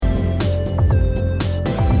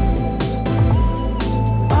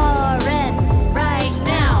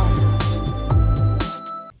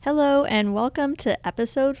Hello and welcome to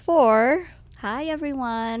episode 4. Hi,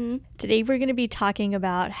 everyone. Today we're going to be talking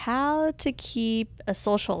about how to keep a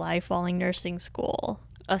social life while in nursing school.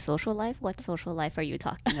 A social life? What social life are you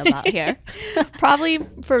talking about here? Probably,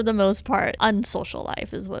 for the most part, unsocial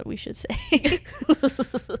life is what we should say.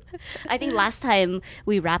 I think last time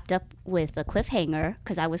we wrapped up with a cliffhanger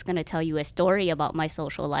because I was going to tell you a story about my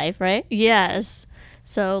social life, right? Yes.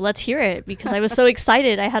 So let's hear it because I was so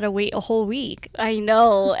excited I had to wait a whole week. I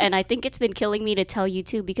know, and I think it's been killing me to tell you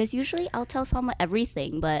too because usually I'll tell someone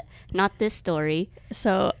everything, but not this story.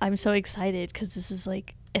 So I'm so excited because this is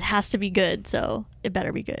like, it has to be good, so it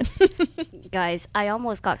better be good. Guys, I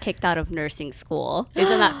almost got kicked out of nursing school.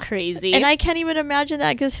 Isn't that crazy? And I can't even imagine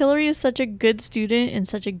that because Hillary is such a good student and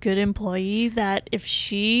such a good employee that if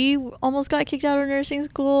she almost got kicked out of nursing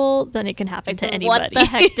school, then it can happen to anybody. What the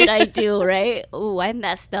heck did I do, right? Ooh, I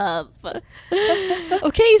messed up.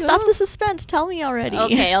 Okay, stop the suspense. Tell me already.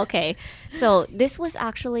 Okay. So this was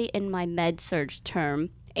actually in my med-surg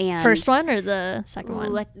term. And First one or the second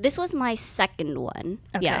one? This was my second one.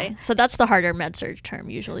 Okay. Yeah. So that's the harder med-surg term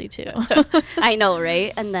usually too. I know,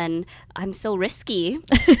 right? And then I'm so risky.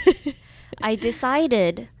 I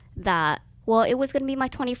decided that, well, it was going to be my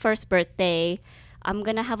 21st birthday. I'm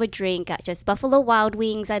going to have a drink at just Buffalo Wild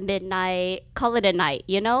Wings at midnight. Call it a night,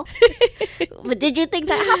 you know? But did you think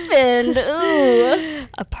that happened? Ooh.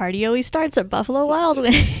 A party always starts at Buffalo Wild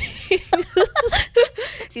Wings.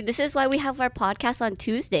 See, this is why we have our podcast on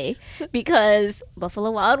Tuesday, because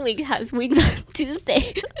Buffalo Wild Wings has wings on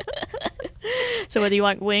Tuesday. So whether you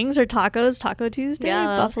want wings or tacos, Taco Tuesday,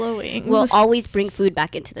 Yeah. Buffalo Wings. We'll always bring food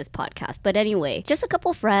back into this podcast. But anyway, just a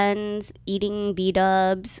couple friends eating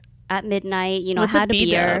B-dubs at midnight. You know, What's had a a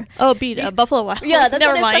beer. Oh, B-dub, Buffalo Wild. Yeah, that's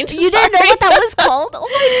Never what mind. it's called. You didn't know what that was called?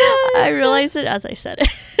 Oh my gosh. I realized it as I said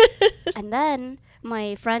it. And then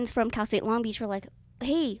my friends from Cal State Long Beach were like,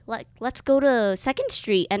 hey, let's go to 2nd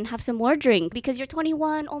Street and have some more drink because you're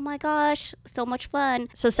 21. Oh my gosh, so much fun.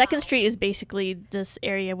 So 2nd Street is basically this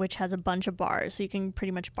area which has a bunch of bars. So you can pretty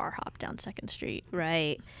much bar hop down 2nd Street.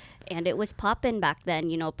 Right. And it was poppin' back then,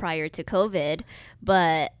 you know, prior to COVID.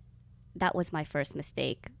 But that was my first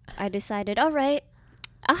mistake. I decided, all right,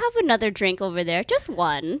 I'll have another drink over there. Just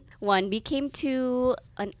one. One became two.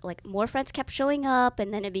 Like more friends kept showing up,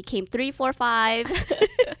 and then it became 3, 4, 5,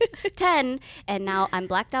 10, and now I'm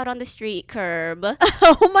blacked out on the street curb.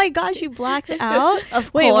 Oh my gosh, you blacked out?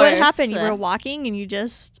 Of Wait, what course. happened? You were walking and you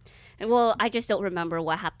just... Well, I just don't remember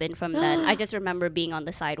what happened from then. I just remember being on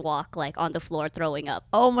the sidewalk, like on the floor, throwing up.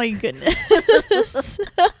 Oh my goodness.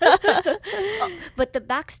 But the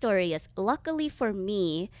backstory is, luckily for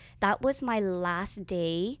me, that was my last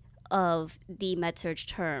day of the med-surg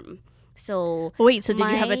term. So Wait, so did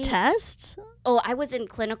you have a my- test? Oh, I was in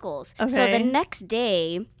clinicals. So Okay. the next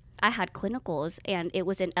day, I had clinicals, and it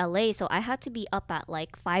was in LA, so I had to be up at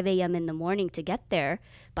like 5 a.m. in the morning to get there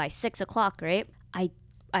by 6 o'clock, right?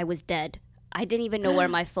 I was dead. I didn't even know where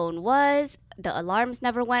my phone was. The alarms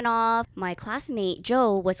never went off. My classmate,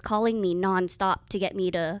 Joe, was calling me nonstop to get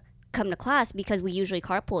me to come to class because we usually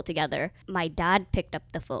carpool together. My dad picked up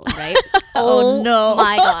the phone, right? Oh, no.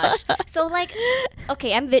 My gosh. So like,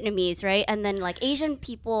 okay, I'm Vietnamese, right? And then like Asian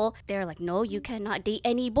people, they're like, no, you cannot date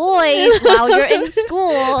any boys while you're in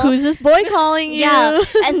school. Who's this boy calling you? Yeah.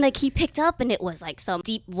 And like he picked up and it was like some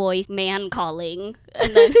deep voiced man calling.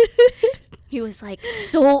 And then he was like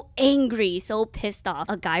so angry, so pissed off.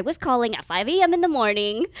 A guy was calling at 5 a.m. in the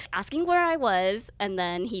morning, asking where I was, and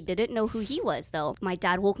then he didn't know who he was, though. My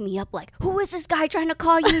dad woke me up like, who is this guy trying to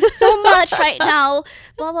call you so much right now?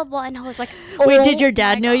 Blah, blah, blah. And I was like, oh, Wait, did your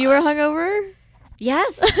dad my know you were gosh. hungover?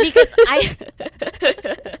 Yes, because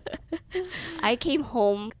I came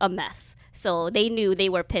home a mess. So they knew they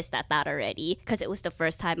were pissed at that already because it was the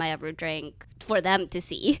first time I ever drank for them to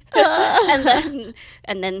see.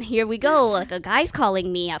 and then here we go. Like a guy's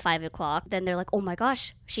calling me at 5 o'clock. Then they're like, oh my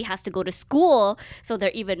gosh, she has to go to school. So they're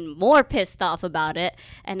even more pissed off about it.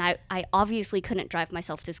 And I obviously couldn't drive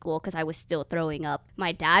myself to school because I was still throwing up.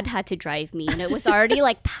 My dad had to drive me and it was already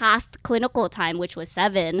like past clinical time, which was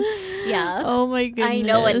 7. Yeah. Oh my goodness. I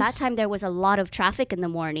know. And that time there was a lot of traffic in the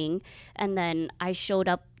morning. And then I showed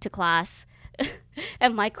up to class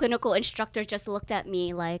and my clinical instructor just looked at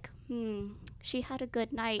me like, she had a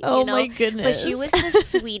good night. Oh you know? my goodness. But she was the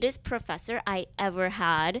sweetest professor I ever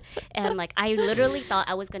had. And like, I literally thought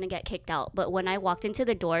I was going to get kicked out. But when I walked into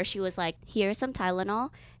the door, she was like, here's some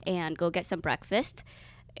Tylenol and go get some breakfast.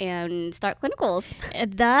 and start clinicals.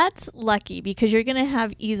 And that's lucky because you're going to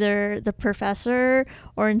have either the professor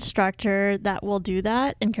or instructor that will do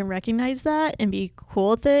that and can recognize that and be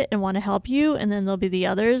cool with it and want to help you. And then there'll be the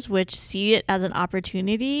others which see it as an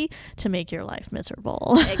opportunity to make your life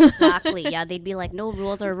miserable. Exactly. Yeah, they'd be like, no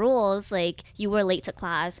rules are rules. Like, you were late to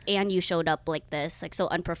class and you showed up like this, like so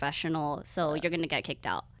unprofessional. So you're going to get kicked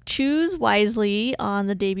out. Choose wisely on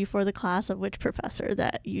the day before the class of which professor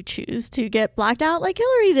that you choose to get blacked out like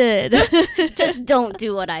Hillary did. Just don't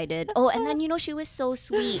do what I did. Oh, and then, you know, she was so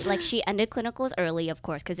sweet. Like, she ended clinicals early, of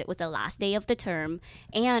course, because it was the last day of the term.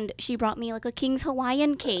 And she brought me like a King's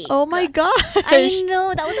Hawaiian cake. Oh my gosh. I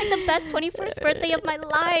know. That was like the best 21st birthday of my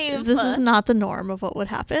life. This is not the norm of what would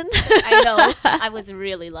happen. I know. I was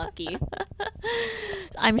really lucky.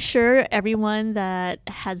 I'm sure everyone that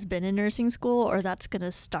has been in nursing school or that's going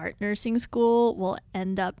to start nursing school will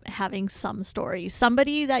end up having some story.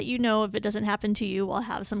 Somebody that you know, if it doesn't happen to you, will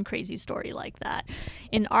have some crazy story like that.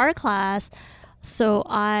 In our class, so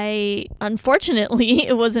unfortunately,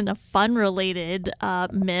 it wasn't a fun related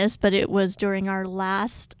miss, but it was during our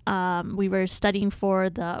last, we were studying for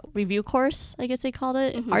the review course, I guess they called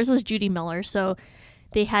it. Mm-hmm. Ours was Judy Miller. So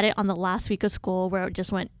they had it on the last week of school where it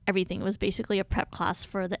just went everything. It was basically a prep class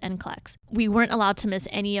for the NCLEX. We weren't allowed to miss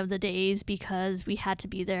any of the days because we had to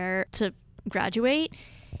be there to graduate.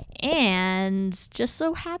 And just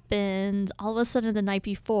so happened, all of a sudden the night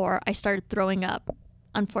before, I started throwing up.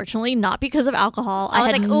 Unfortunately, not because of alcohol. I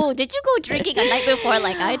was like, oh, did you go drinking a night before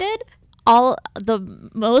like I did? The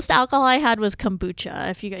most alcohol I had was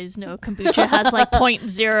kombucha. If you guys know, kombucha has like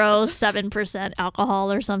 0.07%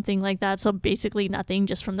 alcohol or something like that. So basically nothing,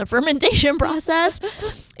 just from the fermentation process.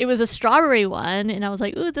 It was a strawberry one, and I was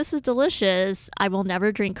like, ooh, this is delicious. I will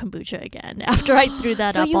never drink kombucha again after I threw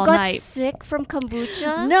that up all night. So you got sick from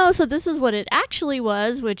kombucha? No, so this is what it actually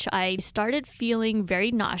was, which I started feeling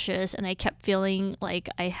very nauseous, and I kept feeling like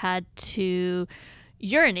I had to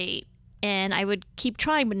urinate. And I would keep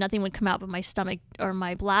trying, but nothing would come out. But my stomach or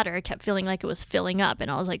my bladder kept feeling like it was filling up.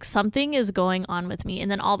 And I was like, something is going on with me.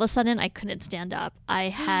 And then all of a sudden, I couldn't stand up.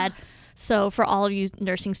 So for all of you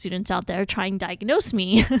nursing students out there, try and diagnose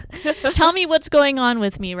me. Tell me what's going on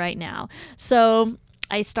with me right now. So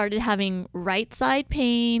I started having right side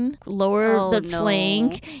pain, lower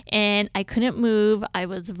flank, and I couldn't move. I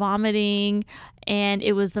was vomiting, and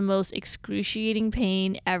it was the most excruciating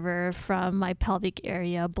pain ever from my pelvic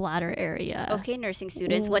area, bladder area. Okay, nursing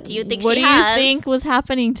students, what do you think What do you think was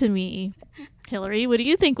happening to me? Hillary, what do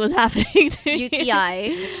you think was happening to me?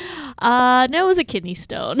 UTI. No, it was a kidney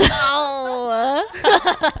stone. Oh.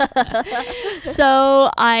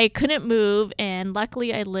 So I couldn't move, and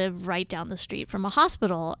luckily I live right down the street from a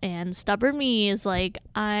hospital, and stubborn me is like,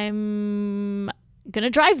 I'm gonna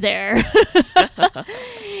drive there.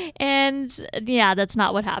 And yeah, that's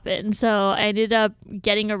not what happened. So I ended up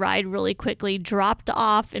getting a ride really quickly, dropped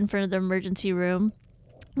off in front of the emergency room,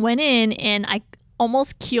 went in, and I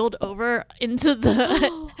almost keeled over into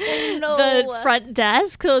the front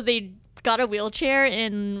desk. So they got a wheelchair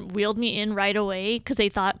and wheeled me in right away because they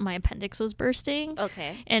thought my appendix was bursting.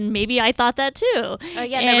 Okay. And maybe I thought that too. Oh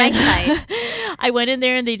yeah, the right side. I went in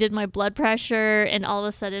there and they did my blood pressure, and all of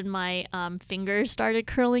a sudden my fingers started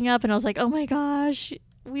curling up, and I was like, oh my gosh,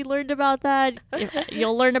 we learned about that.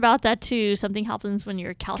 You'll learn about that too. Something happens when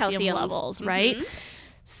your calcium levels, right? Mm-hmm.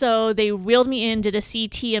 So they wheeled me in, did a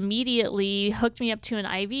CT immediately, hooked me up to an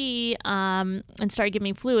IV, and started giving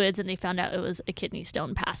me fluids, and they found out it was a kidney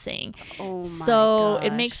stone passing. Oh my So gosh.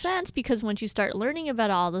 it makes sense because once you start learning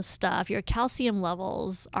about all this stuff, your calcium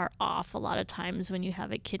levels are off a lot of times when you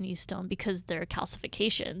have a kidney stone because they're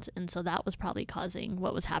calcifications. And so that was probably causing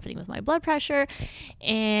what was happening with my blood pressure.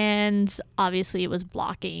 And obviously it was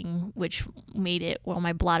blocking, which made it, well,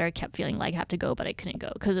 my bladder kept feeling like I have to go, but I couldn't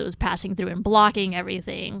go because it was passing through and blocking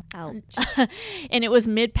everything. Ouch. And it was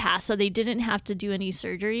mid-pass, so they didn't have to do any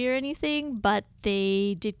surgery or anything, but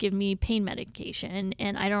they did give me pain medication,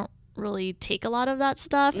 and I don't really take a lot of that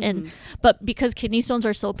stuff. But because kidney stones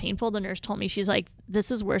are so painful, the nurse told me, she's like,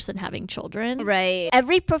 this is worse than having children. Right.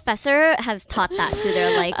 Every professor has taught that to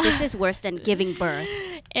their, like, this is worse than giving birth.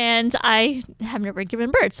 And I have never given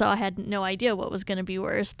birth, so I had no idea what was going to be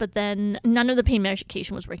worse. But then none of the pain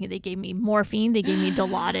medication was working. They gave me morphine. They gave me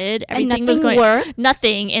Dilaudid. Everything was going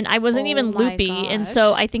nothing, and I wasn't even loopy. And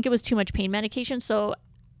so I think it was too much pain medication. So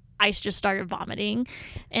I just started vomiting.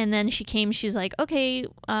 And then she came. She's like, okay,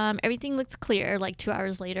 everything looks clear. Like 2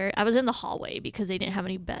 hours later, I was in the hallway because they didn't have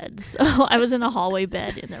any beds. So I was in a hallway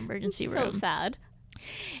bed in the emergency room. So sad.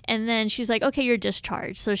 And then she's like, okay, you're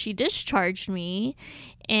discharged. So she discharged me,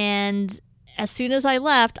 and as soon as I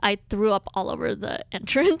left, I threw up all over the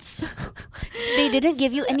entrance. They didn't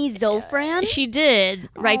give you any Zofran? She did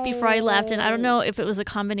right before I left. And I don't know if it was a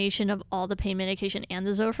combination of all the pain medication and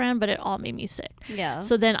the Zofran, but it all made me sick. Yeah.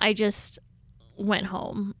 So then I just went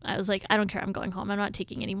home. I was like, I don't care. I'm going home. I'm not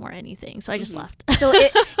taking any more anything. So I just left. So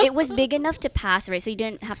it was big enough to pass, right? So you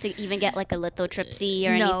didn't have to even get like a lithotripsy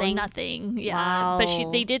or anything? No, nothing. Yeah. Wow.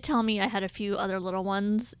 But they did tell me I had a few other little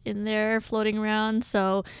ones in there floating around.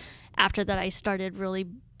 So after that, I started really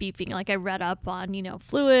beefing. Like I read up on,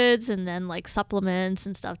 fluids and then like supplements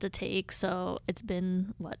and stuff to take. So it's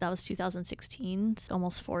been, that was 2016. It's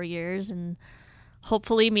almost 4 years. And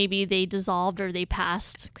hopefully maybe they dissolved or they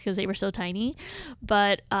passed because they were so tiny.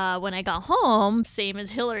 But when I got home, same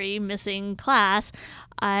as Hillary, missing class,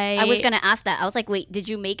 I was going to ask that. I was like, wait, did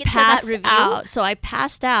you make it passed to that review? out. So I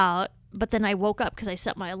passed out, but then I woke up because I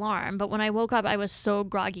set my alarm. But when I woke up, I was so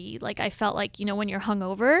groggy. Like I felt like, when you're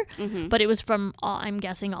hungover, but it was from, I'm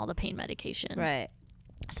guessing, all the pain medications. Right.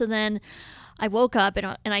 So then I woke up and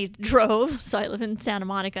I drove. So I live in Santa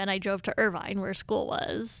Monica and I drove to Irvine where school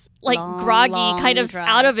was. Like groggy, kind of drive.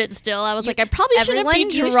 Out of it still. I was like, I probably shouldn't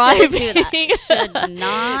be you driving. Should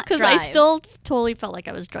not Because I still totally felt like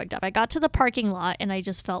I was drugged up. I got to the parking lot and I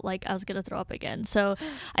just felt like I was going to throw up again. So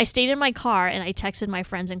I stayed in my car and I texted my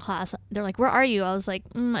friends in class. They're like, where are you? I was like,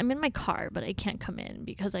 I'm in my car, but I can't come in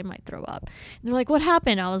because I might throw up. And they're like, what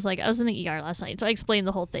happened? I was like, I was in the ER last night. So I explained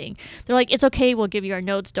the whole thing. They're like, it's okay. We'll give you our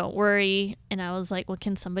notes. Don't worry. And I was like, well,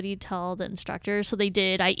 can somebody tell the instructor? So they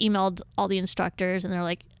did. I emailed all the instructors and they're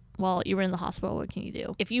like, well, you were in the hospital. What can you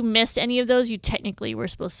do? If you missed any of those, you technically were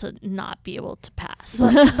supposed to not be able to pass.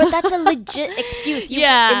 But that's a legit excuse. You were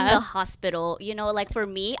Yeah. in the hospital. Like for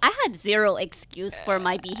me, I had zero excuse for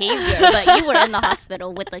my behavior, but you were in the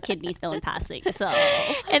hospital with the kidney stone passing. So,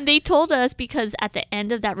 And they told us because at the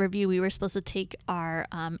end of that review, we were supposed to take our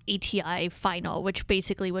ATI final, which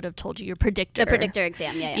basically would have told you your predictor. the predictor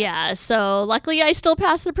exam, yeah. Yeah, so luckily I still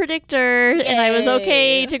passed the predictor and I was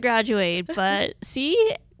okay Yay. to graduate. But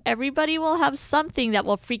see, everybody will have something that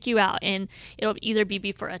will freak you out, and it'll either be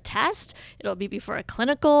before a test, it'll be before a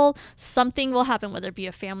clinical, something will happen, whether it be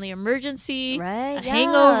a family emergency, Right, a yeah.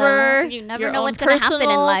 hangover, You never your know own what's gonna happen in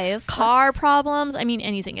personal life. car problems. I mean,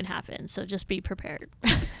 anything can happen, so just be prepared.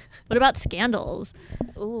 What about scandals?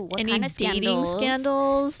 Ooh, what Any kind of dating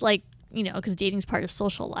scandals? Like, because dating's part of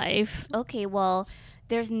social life. Okay, well,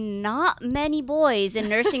 there's not many boys in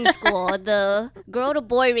nursing school. The girl to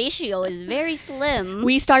boy ratio is very slim.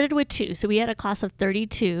 We started with 2. So we had a class of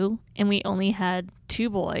 32 and we only had 2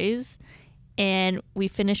 boys, and we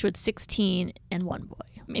finished with 16 and 1 boy.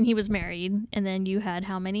 And he was married. And then you had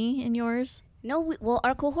how many in yours? No, well,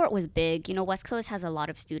 our cohort was big. West Coast has a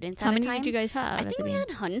lot of students How at many a time. did you guys have? I think we had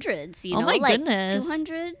hundreds, Oh my like goodness.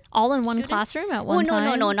 200. All in one students? classroom at one Oh,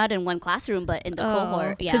 time? no, not in one classroom, but in the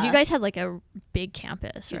cohort. Yeah. Because you guys had like a big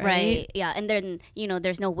campus, right? Right, yeah. And then,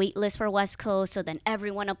 there's no wait list for West Coast, so then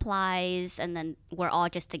everyone applies, and then we're all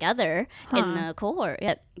just together in the cohort.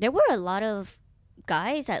 Yeah. There were a lot of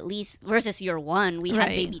guys, at least, versus year 1. We had Right.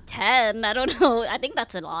 maybe 10. I don't know. I think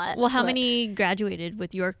that's a lot. Well, how but many graduated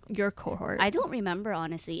with your cohort? I don't remember,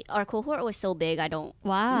 honestly. Our cohort was so big, I don't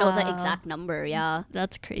Wow. know the exact number, yeah.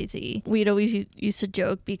 That's crazy. We'd always used to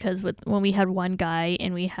joke because when we had one guy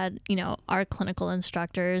and we had, our clinical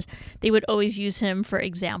instructors, they would always use him for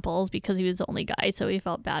examples because he was the only guy, so we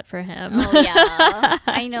felt bad for him. Oh, yeah.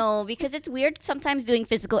 I know, because it's weird sometimes doing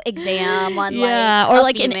physical exam on, yeah, like, or a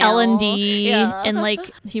like in female. L&D, Yeah. and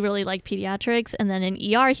like he really liked pediatrics, and then in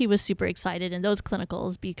ER he was super excited in those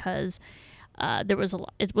clinicals because there was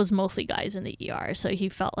it was mostly guys in the ER, so he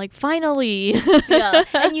felt like finally. Yeah.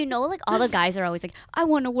 And like all the guys are always like, I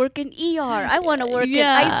want to work in ER. I want to work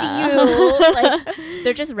Yeah. in ICU. Like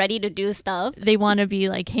they're just ready to do stuff. They want to be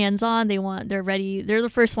like hands-on. They're ready. They're the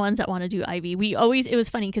first ones that want to do IV. It was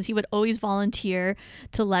funny because he would always volunteer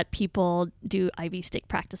to let people do IV stick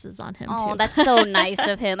practices on him Oh, too. that's so nice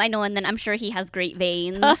of him. I know. And then I'm sure he has great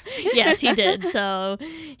veins. Yes, he did. So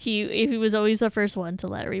he was always the first one to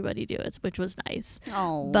let everybody do it, which was nice.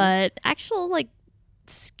 Oh. But actual like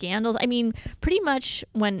scandals, I mean, pretty much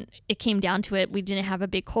when it came down to it, we didn't have a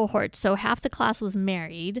big cohort, so half the class was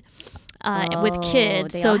married with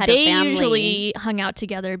kids, they all so had a they family. usually hung out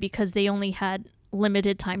together because they only had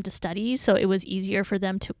limited time to study, so it was easier for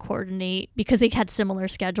them to coordinate because they had similar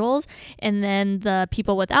schedules. And then the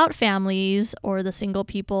people without families or the single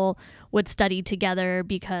people would study together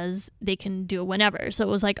because they can do it whenever. So it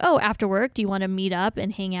was like, oh, after work, do you want to meet up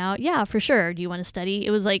and hang out? Yeah, for sure. Do you want to study?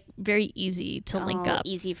 It was like very easy to link up.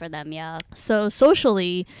 Easy for them, yeah. So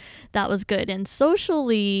socially, that was good. And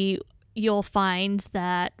socially, you'll find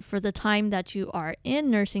that for the time that you are in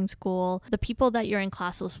nursing school, the people that you're in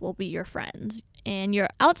class with will be your friends. And your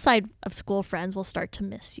outside of school friends will start to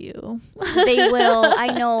miss you. They will. I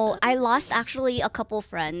know. I lost actually a couple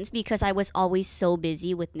friends because I was always so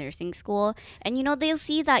busy with nursing school. And they'll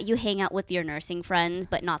see that you hang out with your nursing friends,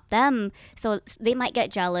 but not them. So they might get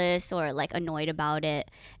jealous or like annoyed about it.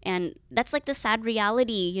 And that's like the sad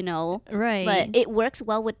reality. Right. But it works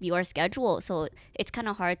well with your schedule. So it's kind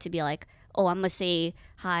of hard to be like, oh, I'm going to say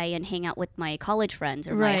hi and hang out with my college friends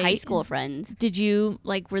or my high school friends. Did you,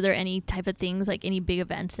 were there any type of things, like any big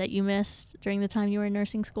events that you missed during the time you were in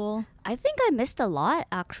nursing school? I think I missed a lot,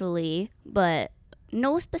 actually, but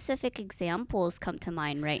no specific examples come to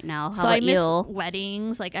mind right now. How about you? So I missed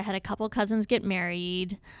weddings. I had a couple cousins get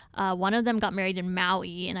married. One of them got married in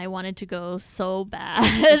Maui, and I wanted to go so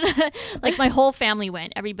bad. My whole family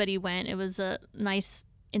went. Everybody went. It was a nice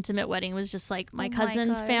intimate wedding. It was just my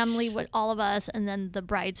cousin's family, with all of us, and then the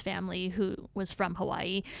bride's family who was from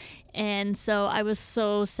Hawaii. And so I was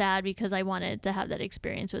so sad because I wanted to have that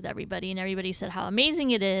experience with everybody, and everybody said how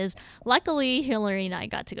amazing it is. Luckily, Hillary and I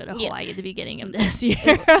got to go to Hawaii at the beginning of this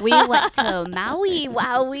year. We went to Maui.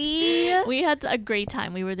 Wowie. We had a great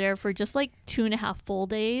time. We were there for just 2.5 full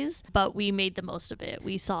days, but we made the most of it.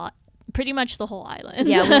 We saw pretty much the whole island.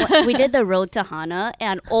 Yeah, we did the road to Hana,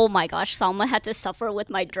 and oh my gosh, Salma had to suffer with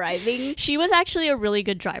my driving. She was actually a really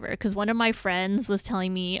good driver because one of my friends was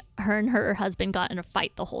telling me her and her husband got in a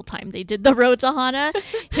fight the whole time they did the road to Hana.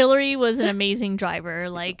 Hillary was an amazing driver.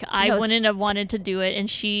 I wouldn't have wanted to do it, and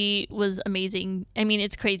she was amazing. I mean,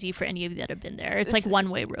 it's crazy for any of you that have been there. It's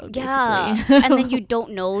one-way road, basically. And then you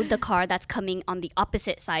don't know the car that's coming on the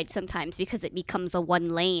opposite side sometimes because it becomes a one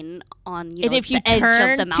lane on and if you the turn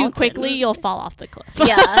edge of the mountain. too quickly, you'll fall off the cliff.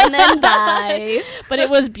 Yeah, and then die. But it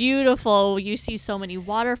was beautiful. You see so many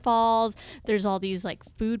waterfalls. There's all these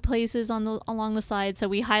food places along the side. So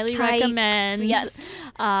we highly recommend. Yes.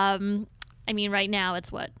 I mean, right now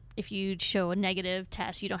it's if you show a negative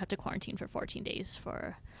test, you don't have to quarantine for 14 days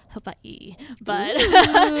for Hawaii, but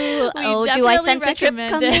do I sense a trip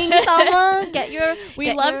coming, Salma?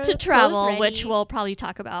 We love to travel, which we'll probably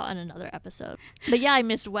talk about on another episode. But yeah, I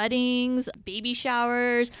missed weddings, baby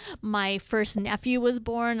showers. My first nephew was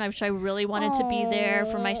born, which I really wanted to be there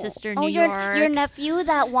for my sister in New York. Your nephew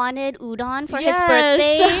that wanted udon for his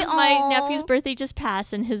birthday. My nephew's birthday just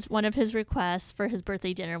passed, and one of his requests for his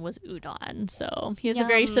birthday dinner was udon. So he has a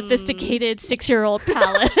very sophisticated 6-year-old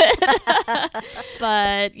palate.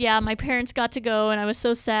 But yeah, my parents got to go, and I was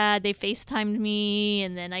so sad. They FaceTimed me,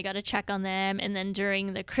 and then I got to check on them. And then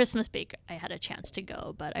during the Christmas break, I had a chance to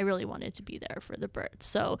go, but I really wanted to be there for the birth.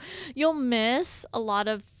 So you'll miss a lot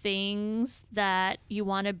of things that you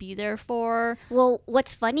want to be there for. Well,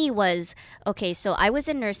 what's funny was, so I was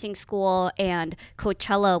in nursing school, and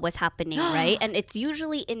Coachella was happening, right? And it's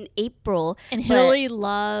usually in April. And Hillary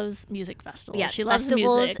loves music festivals. Yeah, she loves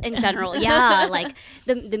festivals music in general. Yeah,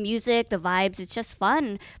 the music, the vibes, it's just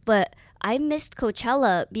fun. But I missed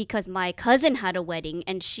Coachella because my cousin had a wedding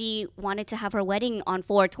and she wanted to have her wedding on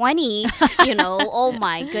 420. Oh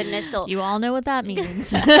my goodness! So you all know what that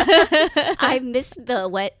means. I missed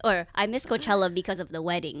I missed Coachella because of the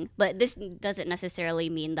wedding, but this doesn't necessarily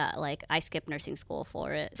mean that I skipped nursing school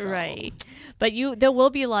for it. So. Right, but there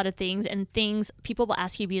will be a lot of things people will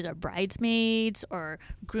ask you to be either bridesmaids or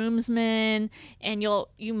groomsmen, and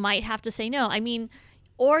you might have to say no. I mean.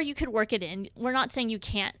 Or you could work it in. We're not saying you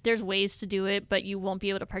can't. There's ways to do it, but you won't be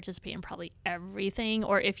able to participate in probably everything.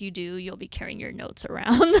 Or if you do, you'll be carrying your notes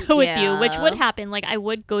around with you, which would happen. I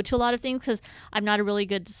would go to a lot of things because I'm not a really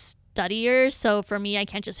good studier. So for me, I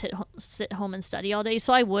can't just sit home and study all day.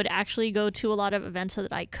 So I would actually go to a lot of events so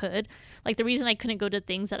that I could. The reason I couldn't go to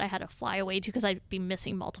things that I had to fly away to because I'd be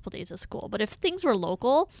missing multiple days of school. But if things were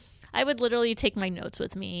local, I would literally take my notes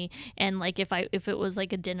with me, and if it was a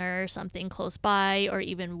dinner or something close by, or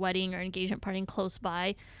even wedding or engagement party close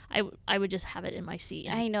by, I would just have it in my seat.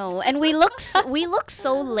 I know, and we look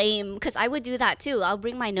so lame because I would do that too. I'll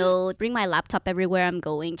bring my notes, bring my laptop everywhere I'm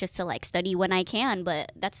going just to study when I can.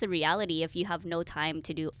 But that's the reality if you have no time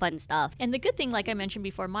to do fun stuff. And the good thing, like I mentioned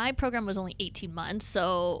before, my program was only 18 months,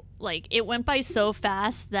 so it went by so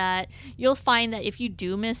fast that you'll find that if you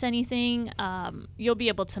do miss anything, you'll be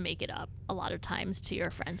able to make it up a lot of times to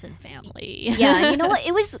your friends and family. Yeah, you know what?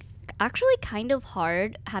 It was actually kind of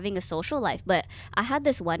hard having a social life, but I had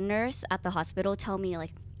this one nurse at the hospital tell me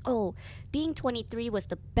oh, being 23 was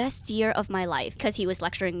the best year of my life, because he was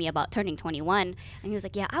lecturing me about turning 21. And he was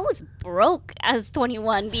like, yeah, I was broke as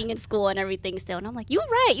 21 being in school and everything still. And I'm like, you're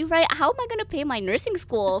right. How am I going to pay my nursing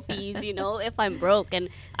school fees, if I'm broke and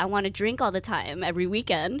I want to drink all the time every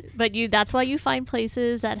weekend? But that's why you find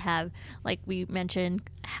places that have, like we mentioned,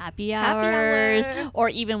 happy Happy hours, hour. or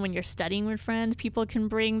even when you're studying with friends, people can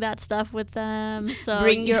bring that stuff with them. So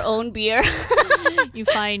Bring your own beer. you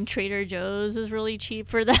find Trader Joe's is really cheap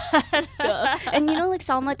for that. Yeah. And like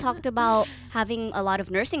Salma talked about having a lot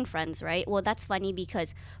of nursing friends, right? Well, that's funny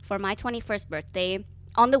because for my 21st birthday,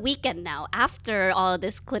 on the weekend now, after all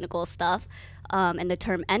this clinical stuff, and the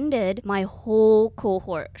term ended, my whole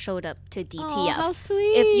cohort showed up to DTF. Oh, how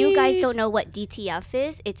sweet. If you guys don't know what DTF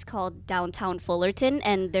is, it's called Downtown Fullerton,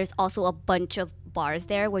 and there's also a bunch of bars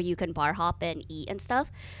there where you can bar hop and eat and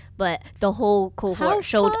stuff. But the whole cohort How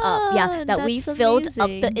showed up. Yeah, that we That's filled up the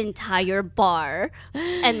amazing. entire bar.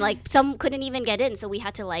 And like some couldn't even get in, so we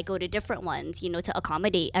had to like go to different ones, to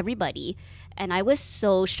accommodate everybody. And I was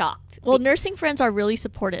so shocked. Well, nursing friends are really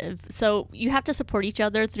supportive. So you have to support each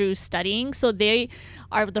other through studying. So they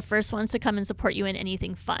are the first ones to come and support you in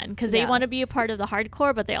anything fun because they Yeah. want to be a part of the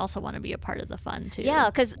hardcore, but they also want to be a part of the fun too. Yeah,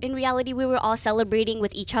 because in reality, we were all celebrating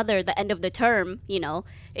with each other the end of the term.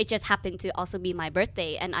 It just happened to also be my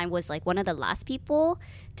birthday, and I was like one of the last people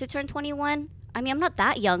to turn 21. I mean, I'm not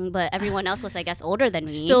that young, but everyone else was, I guess, older than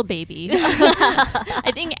me. Still baby.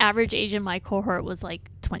 I think average age in my cohort was like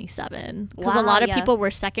 27 because a Wow, lot of yeah. people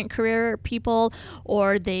were second career people,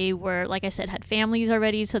 or they were, like I said, had families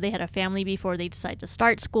already, so they had a family before they decided to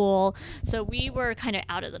start school. So we were kind of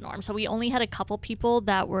out of the norm. So we only had a couple people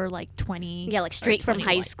that were like 20. Yeah, like or straight from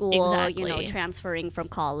high 21. school, Exactly. transferring from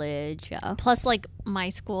college. Yeah. Plus, like my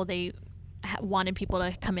school, they wanted people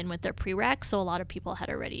to come in with their prereq, so a lot of people had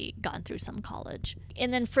already gone through some college.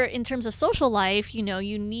 And then in terms of social life, you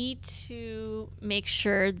need to make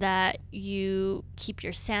sure that you keep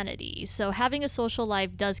your sanity. So having a social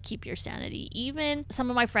life does keep your sanity. Even some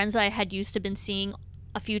of my friends that I had used to been seeing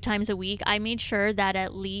a few times a week, I made sure that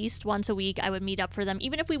at least once a week I would meet up for them,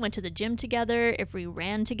 even if we went to the gym together, if we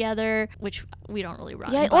ran together, which we don't really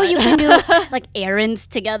run. Yeah, or but- you can do like errands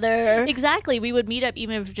together. Exactly. We would meet up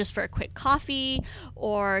even if just for a quick coffee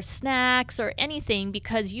or snacks or anything,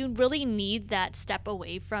 because you really need that step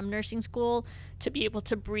away from nursing school to be able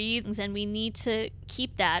to breathe. And we need to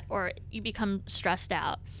keep that or you become stressed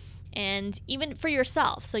out. And even for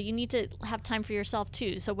yourself. So you need to have time for yourself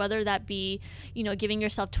too. So whether that be, giving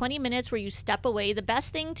yourself 20 minutes where you step away. The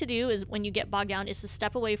best thing to do is when you get bogged down is to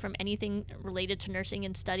step away from anything related to nursing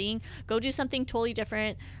and studying. Go do something totally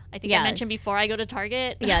different. I think I Yeah. mentioned before I go to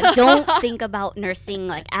Target. Yeah, don't think about nursing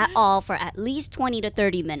like at all for at least 20 to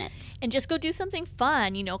 30 minutes. And just go do something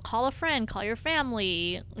fun. Call a friend, call your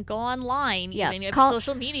family, go online, Yeah, even if call-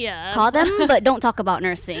 social media. Call them, but don't talk about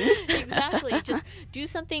nursing. Exactly. Just do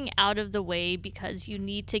something out of the way because you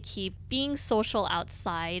need to keep being social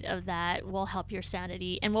outside of that will help your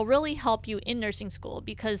sanity and will really help you in nursing school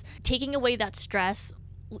because taking away that stress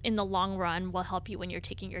in the long run will help you when you're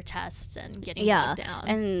taking your tests and getting Yeah, bogged down.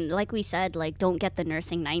 and like we said, like don't get the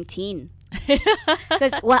nursing 19.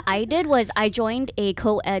 Because what I did was I joined a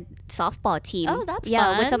co-ed softball team. Oh, that's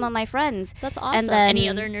yeah, with fun. some of my friends. That's awesome. then- Any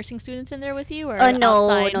other nursing students in there with you or No,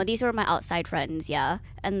 outside? no, these were my outside friends. Yeah,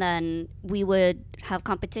 and then we would have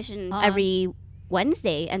competition every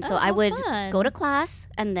Wednesday, and so Oh, I how would fun. go to class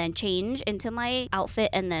and then change into my outfit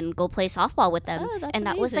and then go play softball with them. Oh, that's and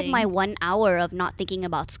that was like amazing. my 1 hour of not thinking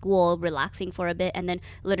about school, relaxing for a bit, and then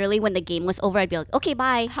literally when the game was over, I'd be like, okay,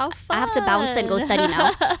 bye. How fun. I have to bounce and go study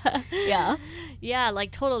now. Yeah. Yeah,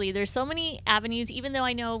 like totally. There's so many avenues, even though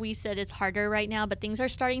I know we said it's harder right now, but things are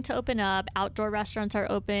starting to open up. Outdoor restaurants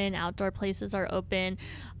are open, outdoor places are open,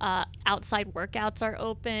 outside workouts are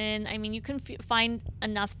open. I mean, you can find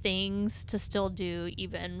enough things to still do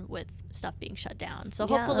even with stuff being shut down. So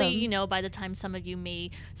Yeah. hopefully, by the time some of you may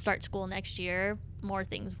start school next year, more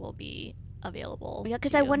things will be available. Yeah,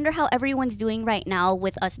 because to I you. wonder how everyone's doing right now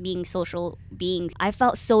with us being social beings. I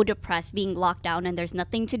felt so depressed being locked down and there's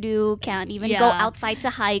nothing to do. Can't even go Yeah. outside to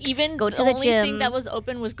hike. Even go the to the only gym. thing that was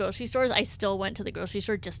open was grocery stores. I still went to the grocery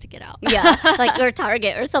store just to get out. Yeah, like or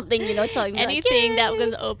Target or something, so I'm Anything like, that "Yay."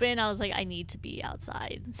 was open, I was like, I need to be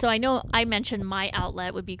outside. So I know I mentioned my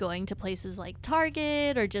outlet would be going to places like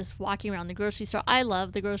Target or just walking around the grocery store. I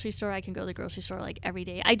love the grocery store. I can go to the grocery store like every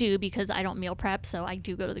day. I do because I don't meal prep, so I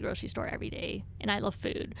do go to the grocery store every day, and I love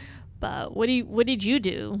food. But what did you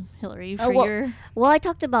do, Hillary, for your? Well, I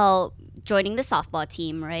talked about joining the softball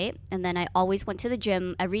team, right? And then I always went to the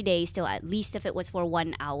gym every day, still at least if it was for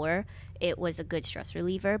 1 hour. It was a good stress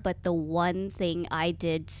reliever. But the one thing I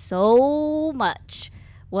did so much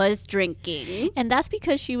was drinking. And that's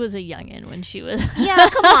because she was a youngin' when she was Yeah,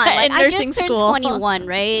 come on. Like, in I nursing just turned school. 21,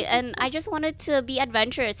 right? And I just wanted to be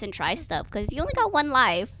adventurous and try stuff because you only got one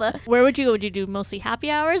life. Where would you go? Would you do mostly happy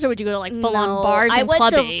hours or would you go to like full on bars I and went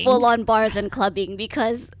clubbing? to full on bars and clubbing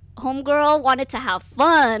because homegirl wanted to have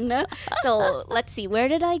fun. So let's see, where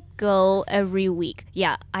did I go every week?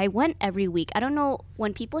 Yeah, I went every week. I don't know,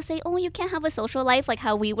 when people say, oh, you can't have a social life, like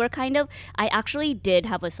how we were kind of, I actually did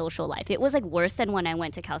have a social life. It was like worse than when I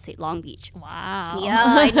went to Cal State Long Beach. Wow. Yeah,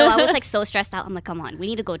 I know. I was like so stressed out. I'm like, come on, we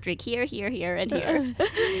need to go drink here, here, here, and here.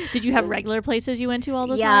 Did you have regular places you went to all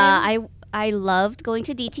the Yeah, time? I loved going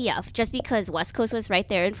to DTF just because West Coast was right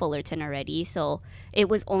there in Fullerton already. So it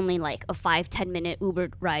was only like a 5-10 minute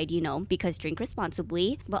Uber ride, you know, because drink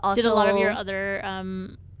responsibly. But also, Did a lot of your other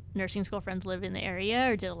nursing school friends live in the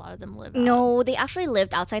area or did a lot of them live out? No, they actually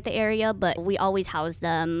lived outside the area, but we always housed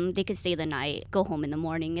them. They could stay the night, go home in the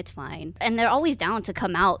morning, it's fine. And they're always down to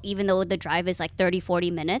come out, even though the drive is like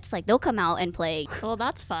 30-40 minutes. Like, they'll come out and play. Well,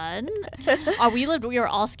 that's fun. We were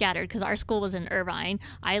all scattered because our school was in Irvine.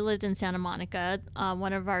 I lived in Santa Monica.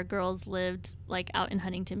 One of our girls lived like out in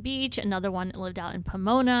Huntington Beach. Another one lived out in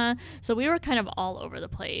Pomona. So we were kind of all over the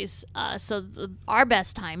place. Our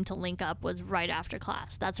best time to link up was right after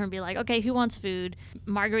class. That's when we'd be like, okay, who wants food?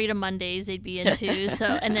 Margarita Mondays they'd be into.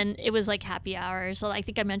 And then it was like happy hour. So I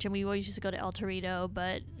think I mentioned we always used to go to El Torito,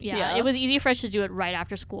 but yeah, it was easy for us to do it right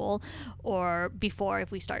after school or before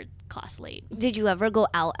if we start class late. Did you ever go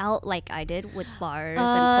out like I did with bars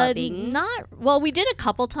and clubbing? We did a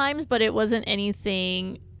couple times, but it wasn't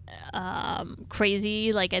anything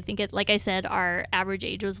crazy. Like I said, our average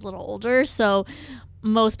age was a little older, so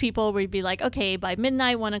most people would be like, okay, by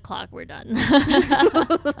midnight, 1 o'clock, we're done.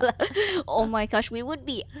 Oh my gosh, we would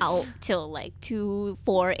be out till like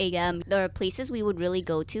 4 a.m. The places we would really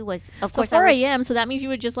go to was, of course, 4 a.m., so that means you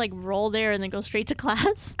would just like roll there and then go straight to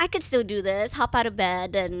class? I could still do this, hop out of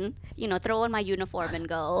bed and, you know, throw on my uniform and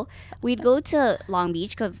go. We'd go to Long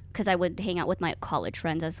Beach because I would hang out with my college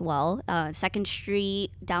friends as well. 2nd Street,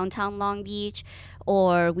 downtown Long Beach.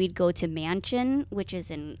 Or we'd go to Mansion, which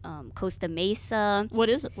is in Costa Mesa. What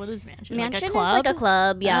is Mansion? Mansion like a club? is like a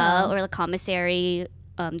club, yeah, Oh. or a commissary.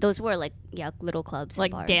 Those were like, yeah, little clubs.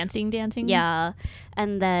 Like and bars. dancing? Yeah.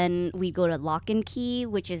 And then we go to Lock and Key,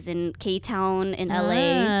 which is in K-Town in LA.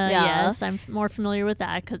 Yeah. Yes, I'm more familiar with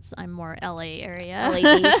that because I'm more LA area.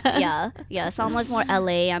 LA based, yeah. Yeah, Salma's more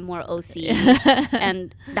LA, I'm more OC.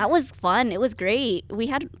 And that was fun. It was great. We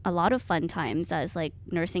had a lot of fun times as like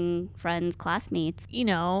nursing friends, classmates. You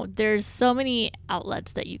know, there's so many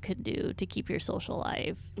outlets that you can do to keep your social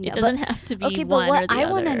life. Yeah, it doesn't have to be okay, one but or what the I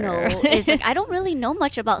other. want to know is like, I don't really know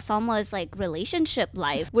much about Salma's like relationship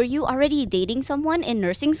life. Were you already dating someone in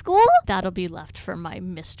nursing school? That'll be left for my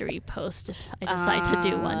mystery post if I decide to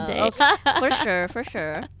do one day. Okay. For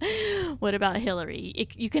sure. What about Hillary?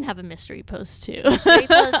 You can have a mystery post too. Mystery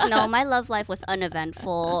post, no, my love life was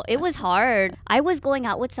uneventful. It was hard. I was going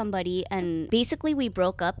out with somebody and basically we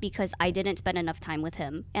broke up because I didn't spend enough time with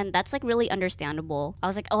him. And that's like really understandable. I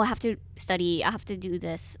was like, oh, I have to study. I have to do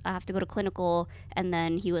this. I have to go to clinical. And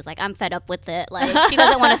then he was like, I'm fed up with it. Like, she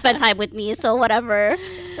doesn't want to spend time with me, so whatever.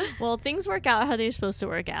 Well, things work out how they're supposed to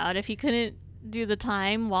work out. If you couldn't do the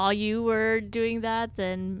time while you were doing that,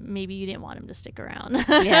 then maybe you didn't want him to stick around.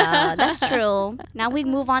 Yeah, that's true. Now we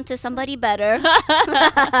move on to somebody better.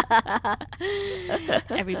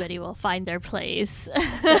 Everybody will find their place.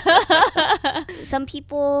 Some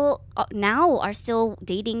people now are still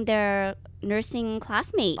dating their nursing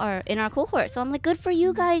classmate or in our cohort. So I'm like, good for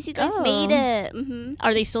you guys. You guys made it. Mm-hmm.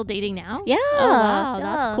 Are they still dating now? Yeah. Oh, wow. Yeah.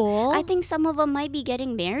 That's cool. I think some of them might be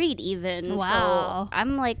getting married even. Wow. So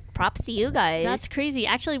I'm like, props to you guys. That's crazy.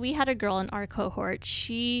 Actually, we had a girl in our cohort.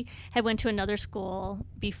 She had went to another school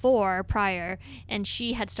prior, and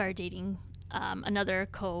she had started dating another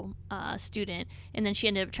student, and then she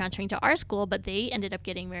ended up transferring to our school, but they ended up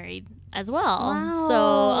getting married as well. Wow.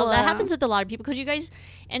 So that happens with a lot of people because you guys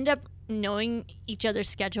end up knowing each other's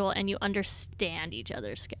schedule and you understand each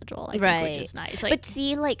other's schedule, I think, which is nice. Like, but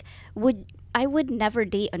see, like, I would never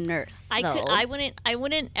date a nurse. I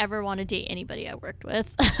wouldn't ever want to date anybody I worked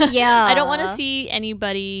with. Yeah. I don't want to see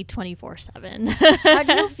anybody 24/7. How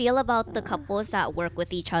do you feel about the couples that work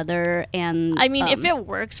with each other? And I mean, if it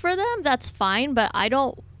works for them, that's fine, but I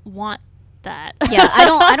don't want that. Yeah,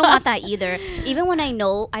 I don't want that either. Even when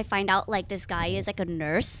I find out like this guy is like a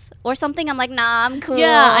nurse or something, I'm like, nah, I'm cool.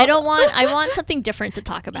 Yeah, I want something different to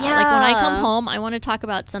talk about. Yeah. Like when I come home, I want to talk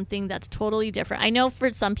about something that's totally different. I know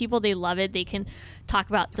for some people they love it. They can talk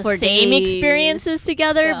about the For same days. experiences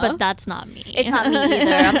together, Yeah. but that's not me. It's not me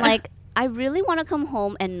either. I'm like, I really want to come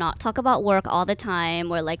home and not talk about work all the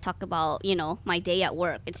time or like talk about, my day at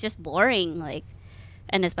work. It's just boring. Like,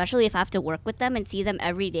 and especially if I have to work with them and see them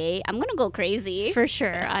every day, I'm going to go crazy. For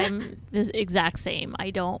sure. I'm the exact same.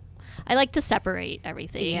 I like to separate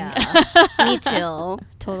everything. Yeah, me too.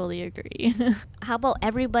 Totally agree. How about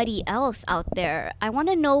everybody else out there? I want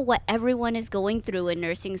to know what everyone is going through in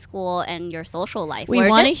nursing school and your social life. We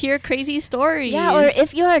want to hear crazy stories. Yeah, or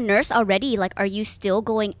if you're a nurse already, like, are you still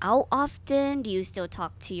going out often? Do you still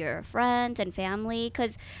talk to your friends and family?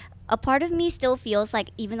 Because a part of me still feels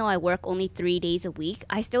like even though I work only 3 days a week,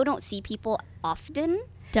 I still don't see people often.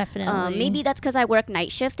 Definitely. Maybe that's because I work night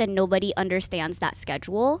shift and nobody understands that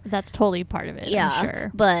schedule. That's totally part of it, Yeah, I'm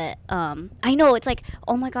sure. But I know it's like,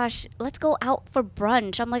 oh my gosh, let's go out for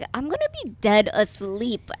brunch. I'm like, I'm going to be dead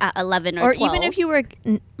asleep at 11 or 12. Or even if you work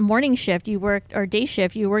morning shift, or day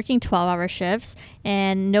shift, you're working 12-hour shifts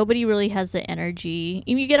and nobody really has the energy.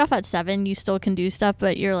 If you get off at 7, you still can do stuff,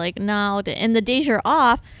 but you're like, no. And the days you're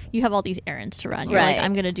off, you have all these errands to run. You're Right. like,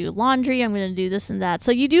 I'm going to do laundry, I'm going to do this and that.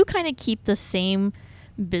 So you do kind of keep the same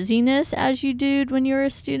busyness as you did when you were a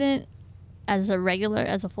student as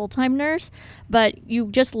a full-time nurse, but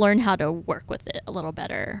you just learn how to work with it a little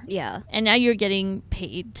better. Yeah. And now you're getting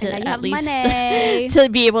paid to And now you at have least money. to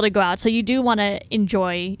be able to go out. So you do want to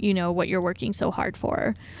enjoy, what you're working so hard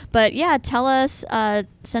for. But yeah, tell us,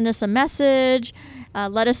 send us a message,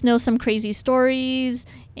 let us know some crazy stories,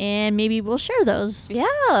 and maybe we'll share those.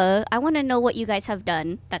 Yeah, I want to know what you guys have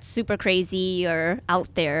done that's super crazy or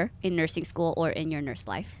out there in nursing school or in your nurse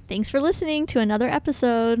life. Thanks for listening to another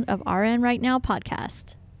episode of RN Right Now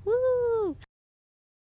podcast.